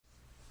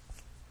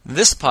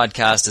This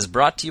podcast is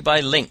brought to you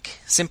by Link,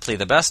 simply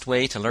the best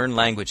way to learn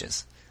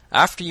languages.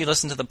 After you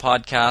listen to the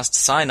podcast,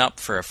 sign up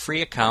for a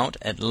free account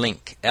at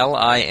link,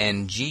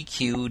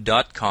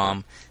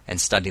 lingq.com,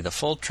 and study the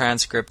full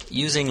transcript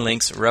using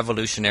Link's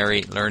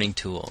revolutionary learning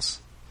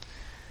tools.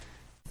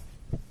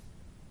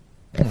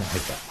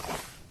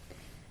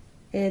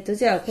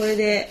 じゃあこれ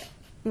で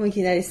もうい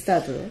きなりスタ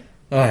ート。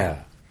はいは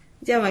い。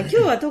じゃあまあ今日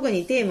は特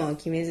にテーマを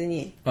決めず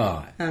に、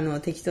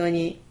適当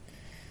に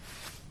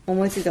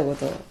思いついたこ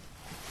とを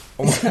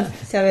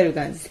喋る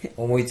感じで。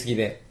思いつき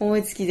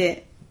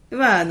で。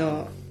まあ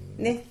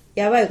ね、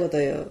やばいこと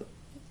は言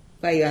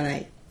わな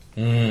いっ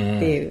て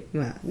いう、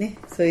まあね、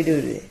そういうル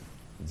ールで。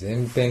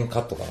全編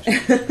カットかもしれ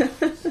ない。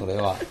それ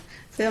は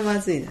ま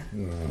ずいな。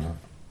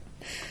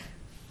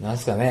なん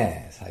すか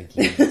ね、最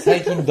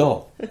近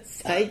どう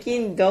最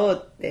近どうっ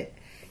て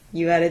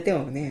言われて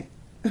もね。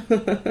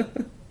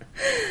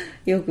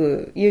よ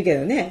く言うけ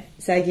どね、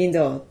最近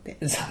どうっ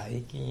て。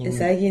最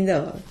近ど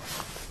う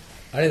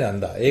あれなん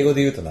だ、英語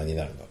で言うと何に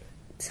なるの？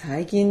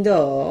最近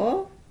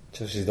どう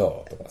調子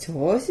どうとか。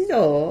調子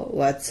どう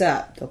 ?What's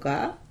up? と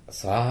か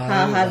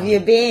How have you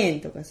been?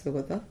 とかそうい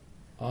うこと？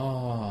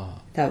あ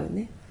あ。多分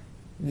ね。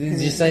で、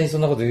実際にそ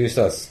んなこと言う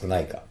人は少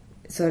ないか。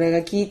それが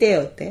聞いて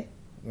よって。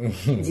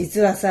実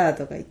はさ、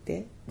とか言っ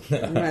て。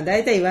まあ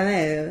大体言わな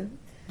い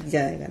じ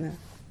ゃないかな。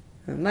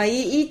まあ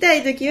言いた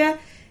いときは、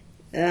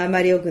あ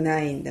まり良く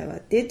ないんだわ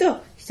って言う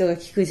と、人が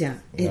聞くじゃ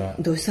ん。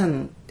どうした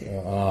のって。で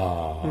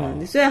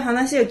それは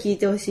話を聞い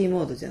てほしい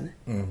モードじゃない。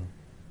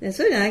で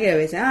そうじゃなければ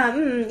別に、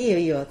いいよ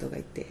いいよとか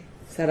言って、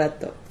さらっ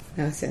と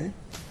流すよね。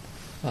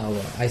挨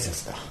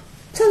拶か。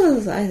そう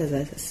挨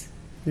拶。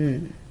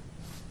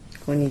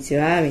こんにち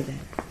は、みたい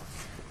な。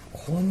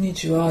こんに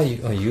ちは、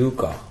言う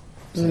か。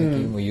最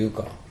近も言う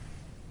か。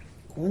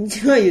こんに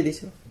ちは言うで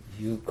しょ。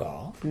言う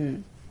か？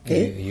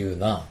言う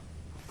な。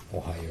お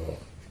はよ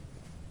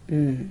う。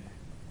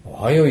お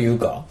はよう言う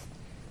か？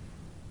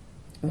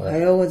おは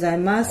ようござい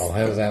ます。おは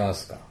ようございま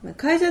すか。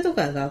会社と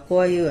か学校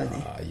は言うわね。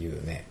言う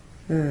ね。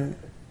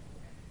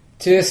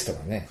チェスと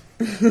かね。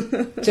チ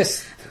ェ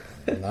ス。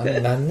な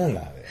んだあ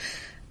れ。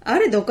あ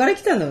れどっから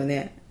来たんだろう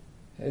ね。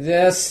チ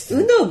ェス。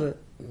運動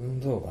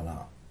部かな。お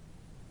はよ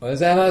うご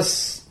ざいま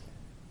す。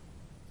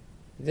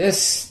で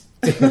す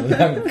って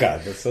なんか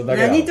そんだ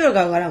け何言っとる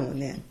かわからんもん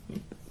ね。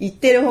言っ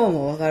てる方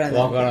もわからん。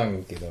わから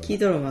んけど。聞い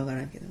とるもわか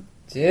らんけど。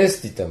チェ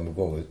スって言ったら向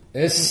こうも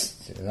で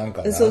すってなん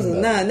かそ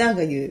うなんか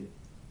言う。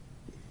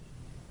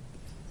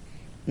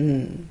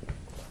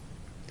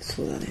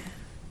そうだね。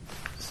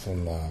そ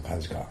んな感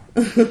じか。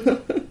挨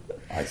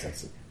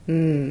拶。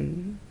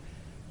本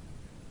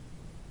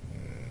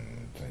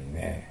当に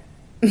ね。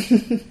も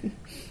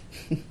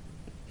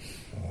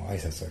う挨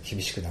拶は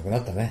厳しくなくな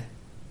ったね。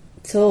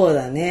そう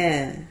だ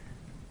ね。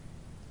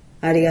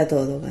ありが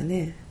とうとか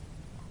ね。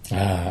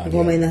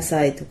ごめんな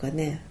さいとか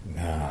ね。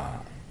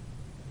な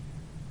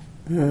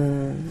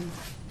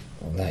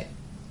い。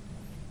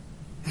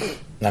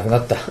なくな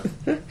った。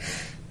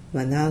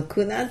まあな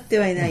くなって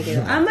はいないけ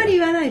ど、あんまり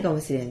言わないかも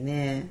しれん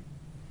ね。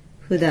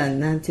普段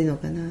なんていうの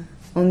かな。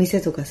お店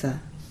とかさ。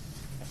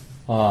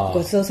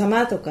ごちそうさ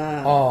まと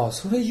か。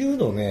それ言う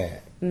の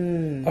ね。あ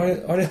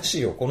れらし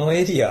いよ。この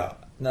エリア、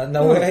名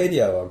古屋エ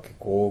リアは結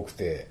構多く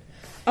て。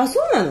そう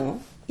なの？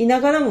田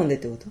舎だもんでっ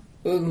てこ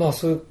と？まあ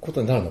そういうこ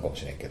とになるのかも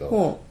しれんけ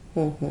ど。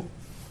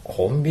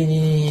コンビニ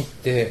に行っ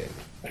て、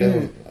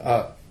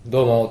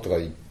どうもとか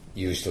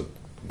言う人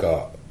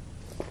が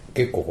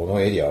結構こ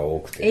のエリアは多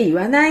くて。言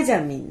わないじ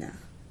ゃんみんな。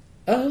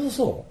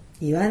そ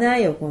う。言わな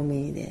いよコンビ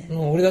ニで。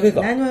俺だけ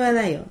か。何も言わ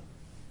ないよ。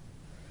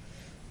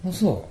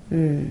そう。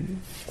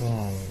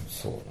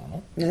そうな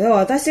の？だから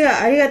私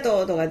がありが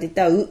とうとかって言っ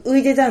たら浮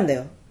いてたんだ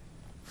よ。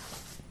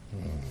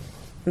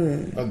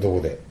ど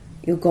こで？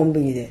コン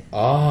ビニで。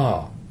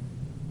だ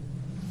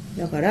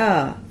か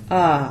ら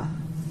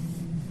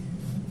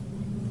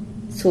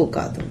そう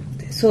かと思っ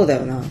て、そうだ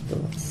よなと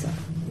思ってさ。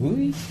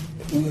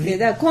で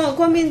だから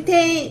コンビニ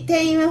店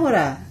員はほ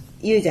ら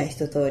言うじゃん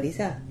一通り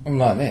さ。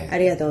まあね。あ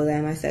りがとうござ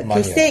いました。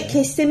決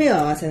して目を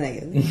合わせない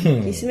けどね。決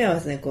して目を合わ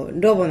せない、こ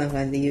うロボな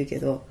感じで言うけ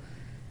ど。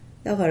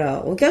だか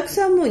らお客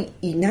さんも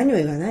何も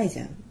言わないじ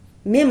ゃん。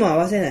目も合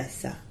わせないし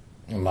さ。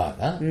ま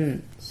あな。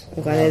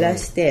お金出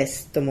して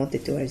スッと持ってっ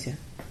て終わりじゃん。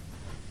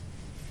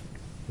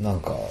なん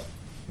か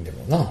で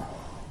もな。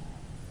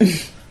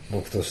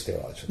僕として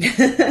はちょっ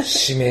と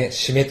締め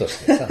と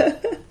してさ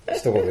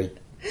一言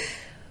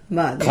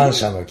感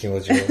謝の気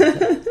持ちを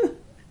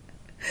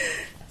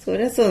そ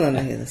りゃそうなん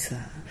だけどさ、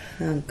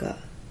なんか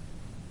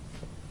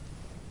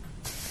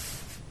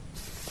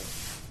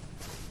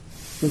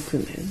向く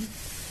んだよね。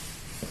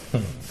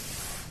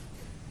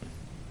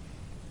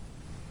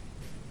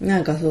な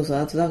んかそう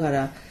あとだか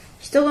ら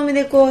人混み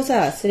でこう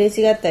さすれ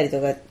違ったり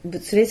とか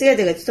すれ違い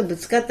というかちょっとぶ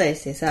つかったり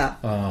してさ、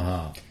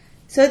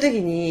そういう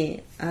時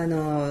に例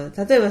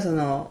えばそ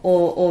の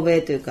欧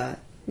米というか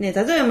ね、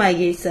例えばイ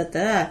ギリスだっ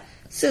たら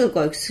すぐ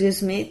こう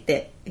excuse me っ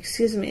て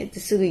す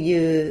ぐ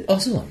言う。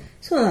そうなの？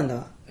そうなんだ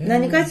わ。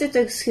何かっていうと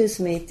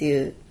excuse me って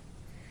いう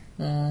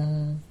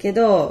け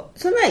ど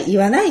そんな言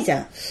わないじ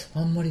ゃん。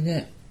あんまり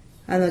ね。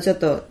ちょっ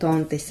とト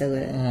ンってしたぐ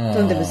らい、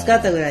トンってぶつか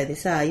ったぐらいで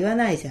さ言わ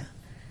ないじゃん。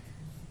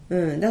う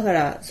ん、だか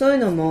らそういう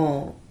の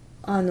も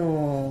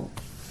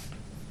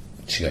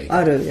違い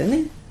あるよ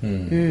ね。う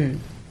ん、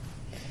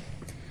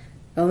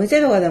お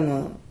店とかで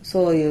も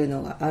そういう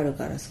のがある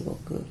からすご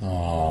く。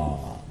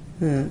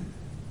うん。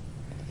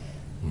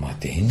まあ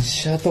電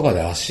車とか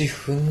で足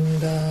踏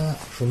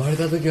まれ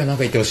た時はなん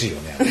か言ってほしいよ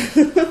ね。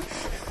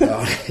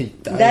あれ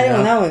痛いな。誰も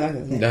何も言わな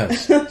いよね。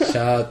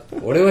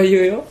俺は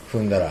言うよ、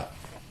踏んだら。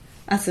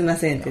あ、すいま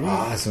せんってね。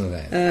あ、すいま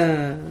せん。う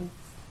ん。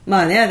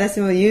まあね、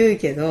私も言う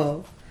け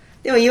ど、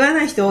でも言わ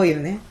ない人多いよ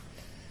ね。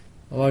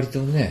割と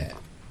ね。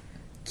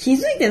気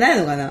づいてない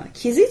のかな。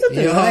気づいとって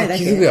言わないだ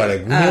け。いや気づくよ、あれ。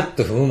ぐにゃっ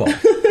と踏むもん。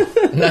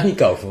何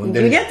かを踏んで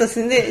る。ぐにゃっと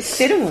し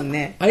てるもん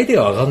ね。相手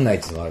が分かんないっ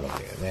ていうのもあるかも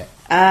しれないね。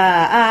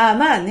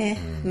まあね。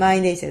満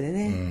員電車で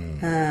ね。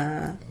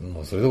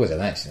もうそれどころじゃ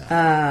ないし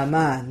な。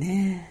まあ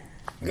ね。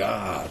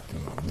ガーって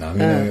波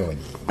のよう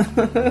に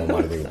揉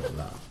まれてくるもん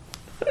な。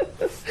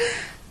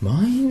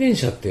満員電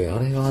車ってあ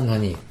れは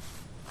何？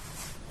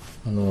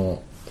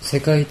世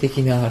界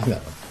的なあれな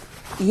の？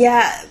い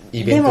や、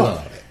イベントなの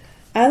あれ。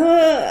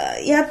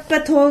やっ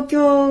ぱ東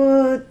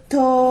京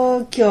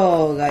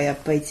がやっ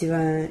ぱ一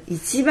番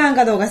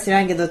かどうか知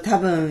らんけど、多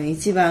分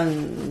一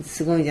番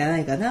すごいんじゃな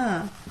いか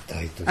な。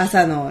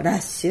朝のラ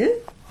ッシ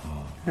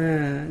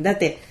ュ、だっ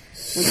て、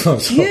キュ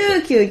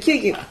ーキ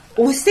ュー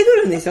押してく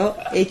るんでしょ、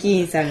駅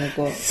員さんが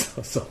こう。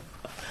そう。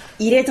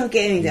入れと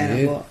けみた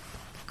いな、こ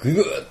う。グ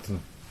グッと、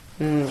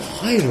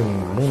入る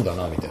もんだ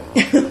な、みたいな。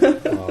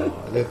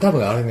で、多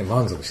分あれね、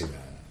満足してるんだ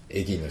よ。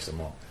駅員の人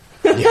も。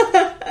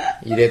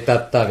入れた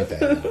ったみたい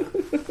な。よ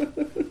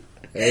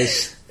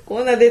し。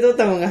こんな出とっ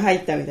たもんが入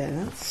ったみたい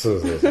な。そ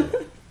う。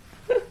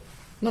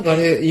なんかあ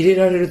れ入れ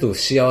られると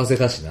幸せ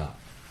だしな。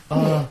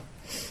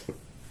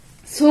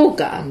そう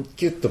か。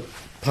キュッと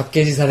パッ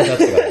ケージされたっ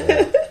て感じ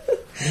で。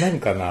何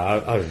かな、あ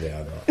るんだよ、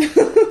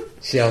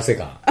幸せ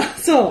感。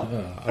そう。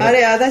あ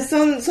れ、私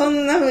そ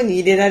んな風に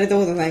入れられた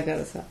ことないか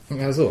らさ。い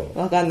や、そう。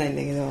わかんないん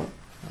だけど。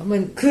あんま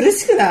り苦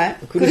しくない？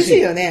苦し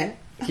いよね。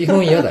基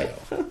本嫌だよ。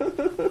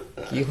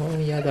基本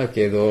嫌だ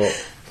けど、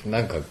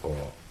なんかこ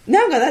う。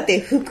なんかだって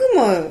服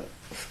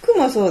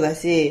もそうだ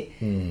し、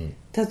例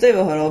え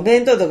ばほら、お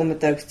弁当とかもっ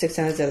たらくっちゃくち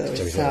ゃになっちゃうだろう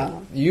しさ。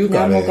言う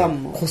かあれ、骨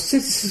折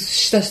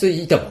した人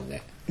いたもん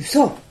ね。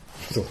そう。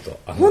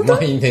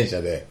満員電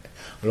車で、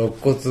肋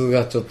骨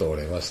がちょっと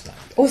折れました。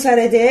押さ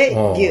れて、ギ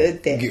ューっ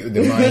て。ギュー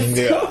で満員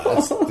で、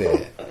つっ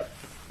て、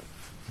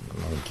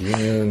牛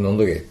乳飲ん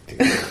どけっていう。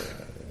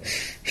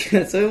い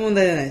や、そういう問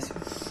題じゃないでしょ。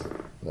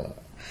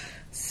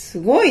す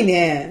ごい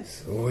ね。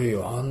すごい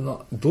よ。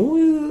どう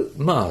いう、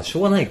まあ、しょ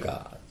うがない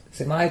か。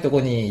狭いと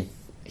こに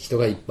人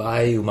がいっ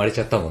ぱい生まれ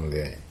ちゃったもん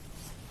で。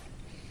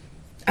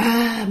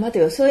待て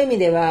よ、そういう意味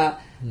で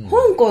は、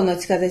香港の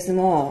地下鉄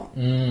も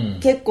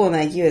結構な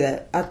勢い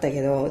であった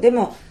けど、で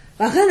も、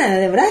わかんないな。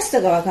でも、ラッシュ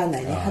とかわかんな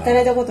いね。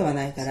働いたことは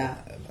ないか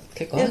ら。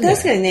結構でも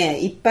確かにね、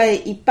いっぱ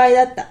い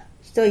だった。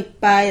人いっ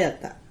ぱいだっ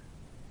た。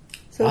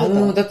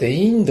だって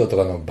インドと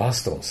かのバ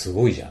スとかもす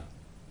ごいじゃん。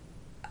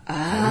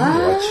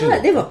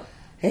でも、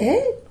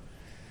で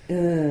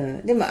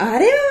もあ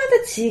れは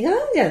また違うん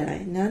じゃな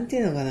い？なんて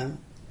いうのかな。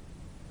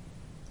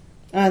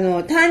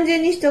単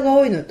純に人が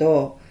多いの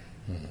と、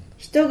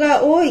人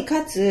が多い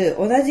かつ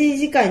同じ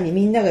時間に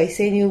みんなが一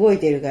斉に動い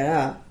てるか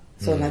ら、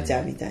そうなっち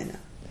ゃうみたいな。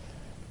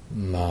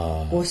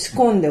押し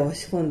込ん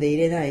で入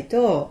れない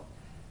と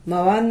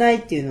回んない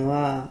っていうの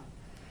は、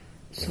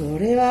そ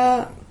れ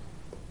は、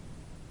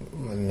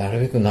な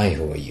るべくない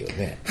方がいいよ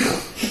ね。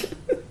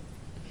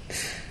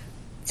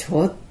ち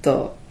ょっ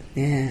と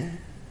ね、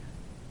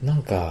な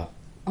んか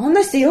あん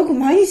な人よく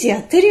毎日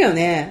やってるよ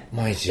ね。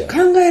毎日やる。考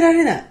えら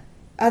れない。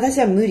私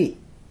は無理。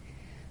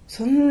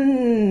そ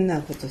ん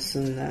なことす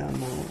んなら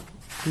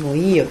もう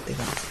いいよって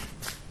感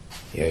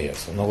じ。いや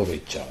そんなこと言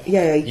っちゃう。い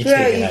やいく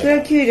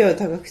ら給料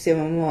高くて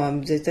もも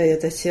う絶対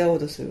私違うこ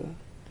とするわ。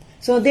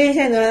その電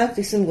車に乗らなく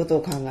て済むこと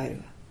を考えるわ。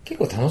結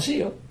構楽しい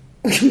よ。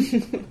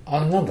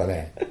なんか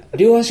ね、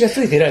両足が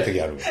ついてない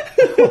時ある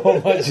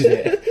わ。マジ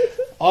で。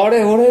あ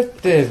れ俺っ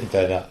てみ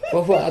たいな、ふ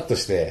わふわっと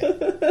して、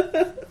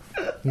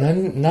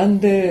何こ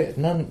れ、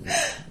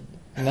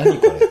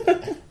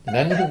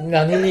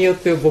何によっ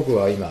て僕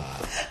は今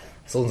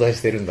存在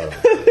してるんだろうっ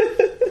て。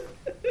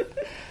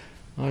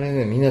あれ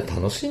ね、みんな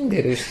楽しん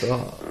でる人は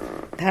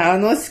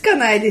楽しか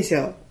ないでし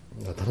ょ。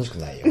楽しく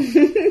ないよ。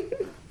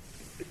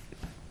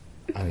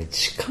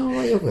時間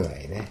は良くな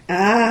いね。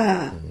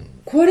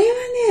これは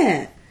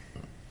ね、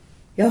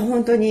いや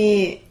本当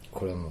に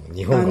これはもう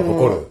日本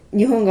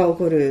が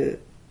誇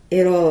る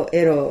エロ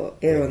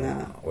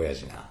な親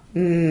父な。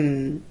情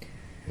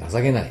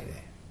けないね。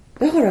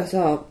だから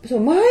さ、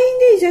満員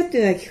電車って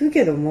いうのは聞く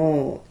けど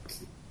も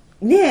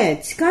ね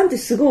え、痴漢って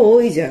す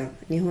ごい多いじゃん、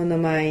日本の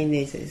満員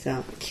電車で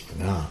さ。聞く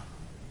な。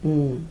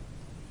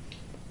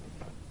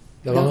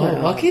だから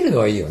分けるの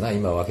はいいよな。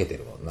今分けて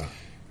るもんな。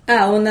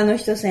女の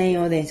人専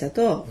用電車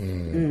と、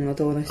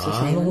男の人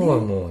専用、方は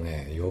もう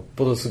ね、よっ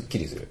ぽどスッキ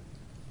リする。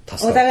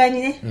お互い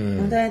にね、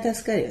お互いに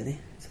助かるよね。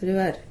それ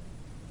はある。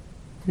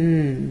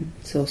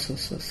そう。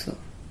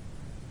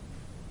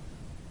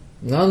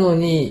なの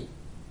に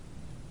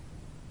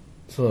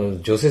そ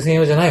の女性専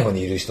用じゃない方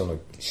にいる人の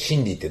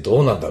心理って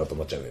どうなんだろうと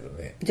思っちゃうけど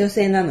ね。女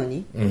性なのに、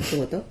って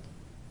こと？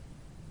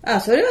あ、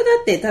それはだ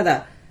ってた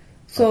だ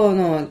そ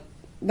の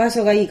場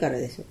所がいいから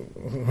でしょ。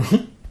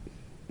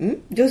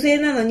女性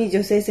なのに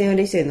女性専用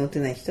列車に乗って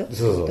ない人？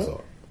そう。だ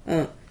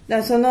か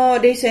らその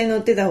列車に乗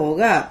ってた方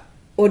が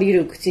降り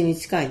る口に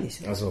近いんで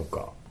しょ。あ、そう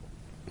か。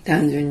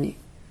単純に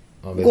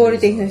合理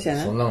的な人じゃ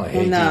ない。そんなの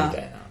平気みた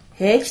いな。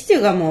平気ってい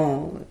うか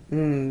もう、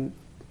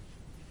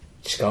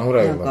時間ぐ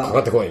らいかか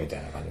ってこいみた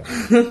いな感じ。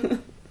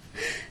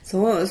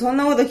そん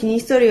なこと気に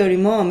しとるより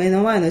も目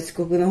の前の遅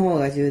刻の方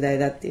が重大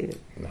だっていう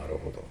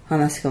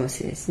話かもし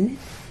れないですね。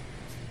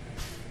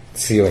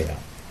強いな。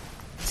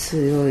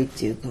強いっ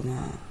ていうか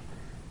ま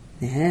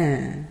あ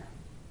ねえ、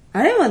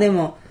あれもで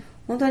も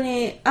本当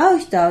に会う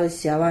人会う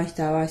し会わん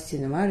人会わんしってい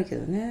うのもあるけ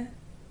どね。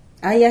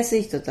会いやす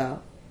い人と会う。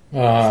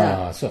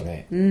ああ、そう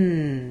ね。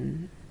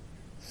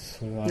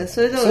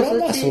それとそれは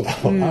まあそうだ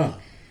ろうな。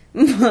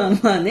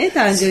まあね、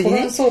単純に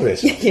ね。そうで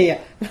しょ。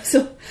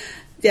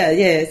いや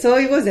じゃあそ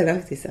ういうことじゃな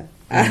くてさ、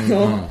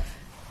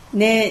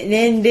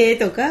年齢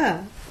とか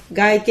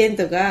外見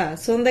とか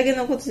そんだけ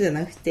のことじゃ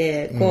なく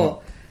て、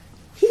こ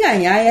う被害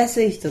に遭いや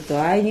すい人と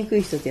遭いにく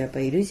い人ってやっぱ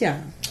いるじゃ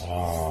ん。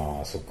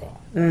ああ、そっか。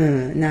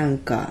なん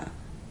か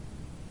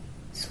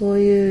そう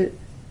いう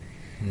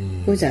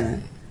ことじゃない？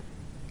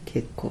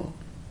結構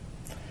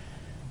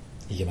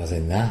いけませ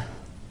んな。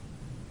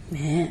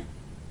ね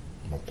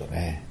え。もっと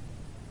ね。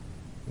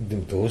で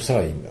もどうした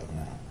らいいんだろ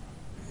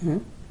うな。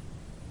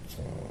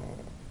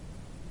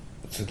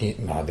次、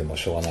まあでも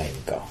しょうがないん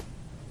か。か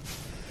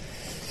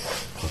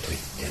といっ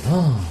て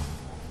な。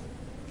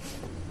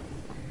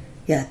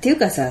いやっていう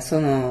かさ、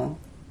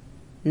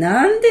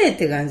なんでっ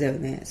て感じだよ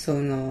ね。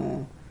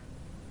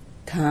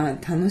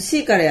楽し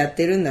いからやっ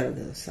てるんだろう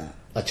けどさ。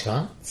あ、痴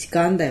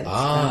漢だよ。痴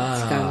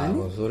漢がね。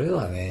もうそれ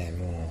はね、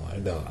もうあ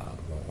れだわ。も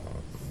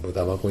う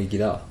豚箱行き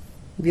だわ。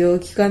病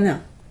気か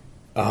な。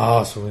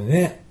ああ、それ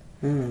ね。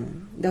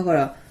だか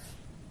ら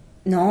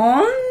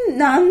何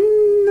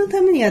の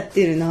ためにやっ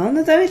てる、何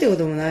のためってこ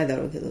ともないだ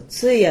ろうけど、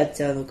ついやっ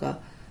ちゃうのか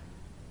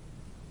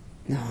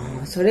な。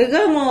それ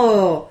が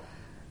もう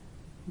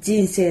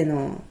人生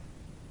の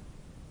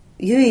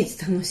唯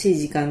一楽しい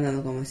時間な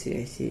のかもし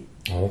れんし、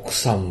奥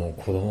さんも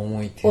子供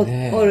もいて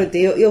ね、おるって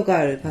よく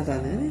あるパター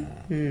ンだよ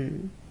ね。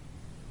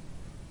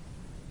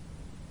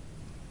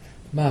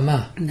まあ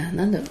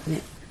なんだろう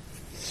ね。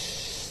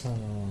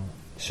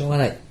しょうが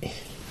ない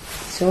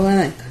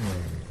か、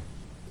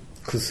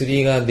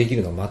薬ができ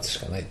るのを待つし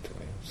かないってこ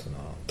とよ。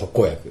特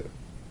効薬。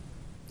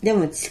で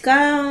も痴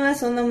漢は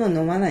そんなもん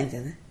飲まないんじ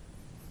ゃない？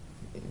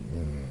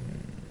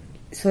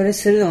それ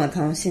するのが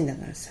楽しいんだ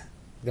からさ。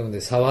でも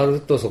ね、触る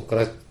とそこか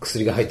ら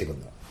薬が入ってくる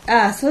んだ。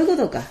ああ、そういうこ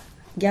とか。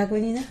逆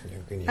にな。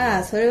あ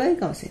あ、それはいい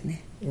かもしれない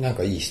ね。なん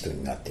かいい人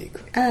になってい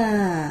く。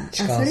ああ、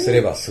痴漢す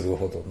ればする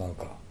ほどなん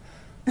か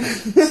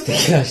素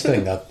敵な人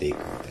になっていく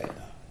みたいな。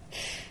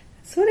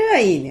それは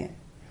いいね。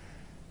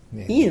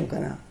いいのか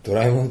な。ド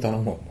ラえもん頼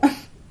も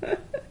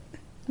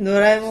う。ド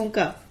ラえもん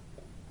か。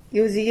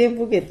4次元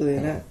ポケット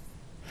でな、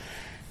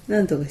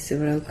なんとかして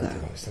もらうか。なん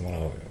とかしてもら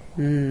おうよ。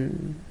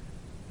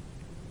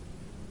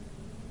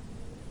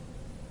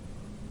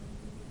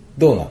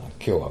どうなの？今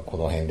日はこ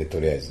の辺でと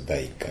りあえず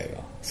第1回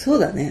は。そう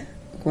だね。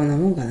こんな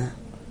もんかな。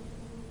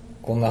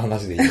こんな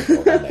話でいいのか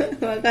分かんない。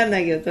分かんな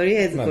いけど、とり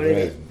あえずこれ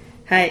で。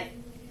はい。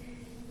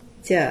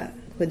じゃあ、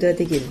これどうやっ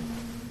て切るの？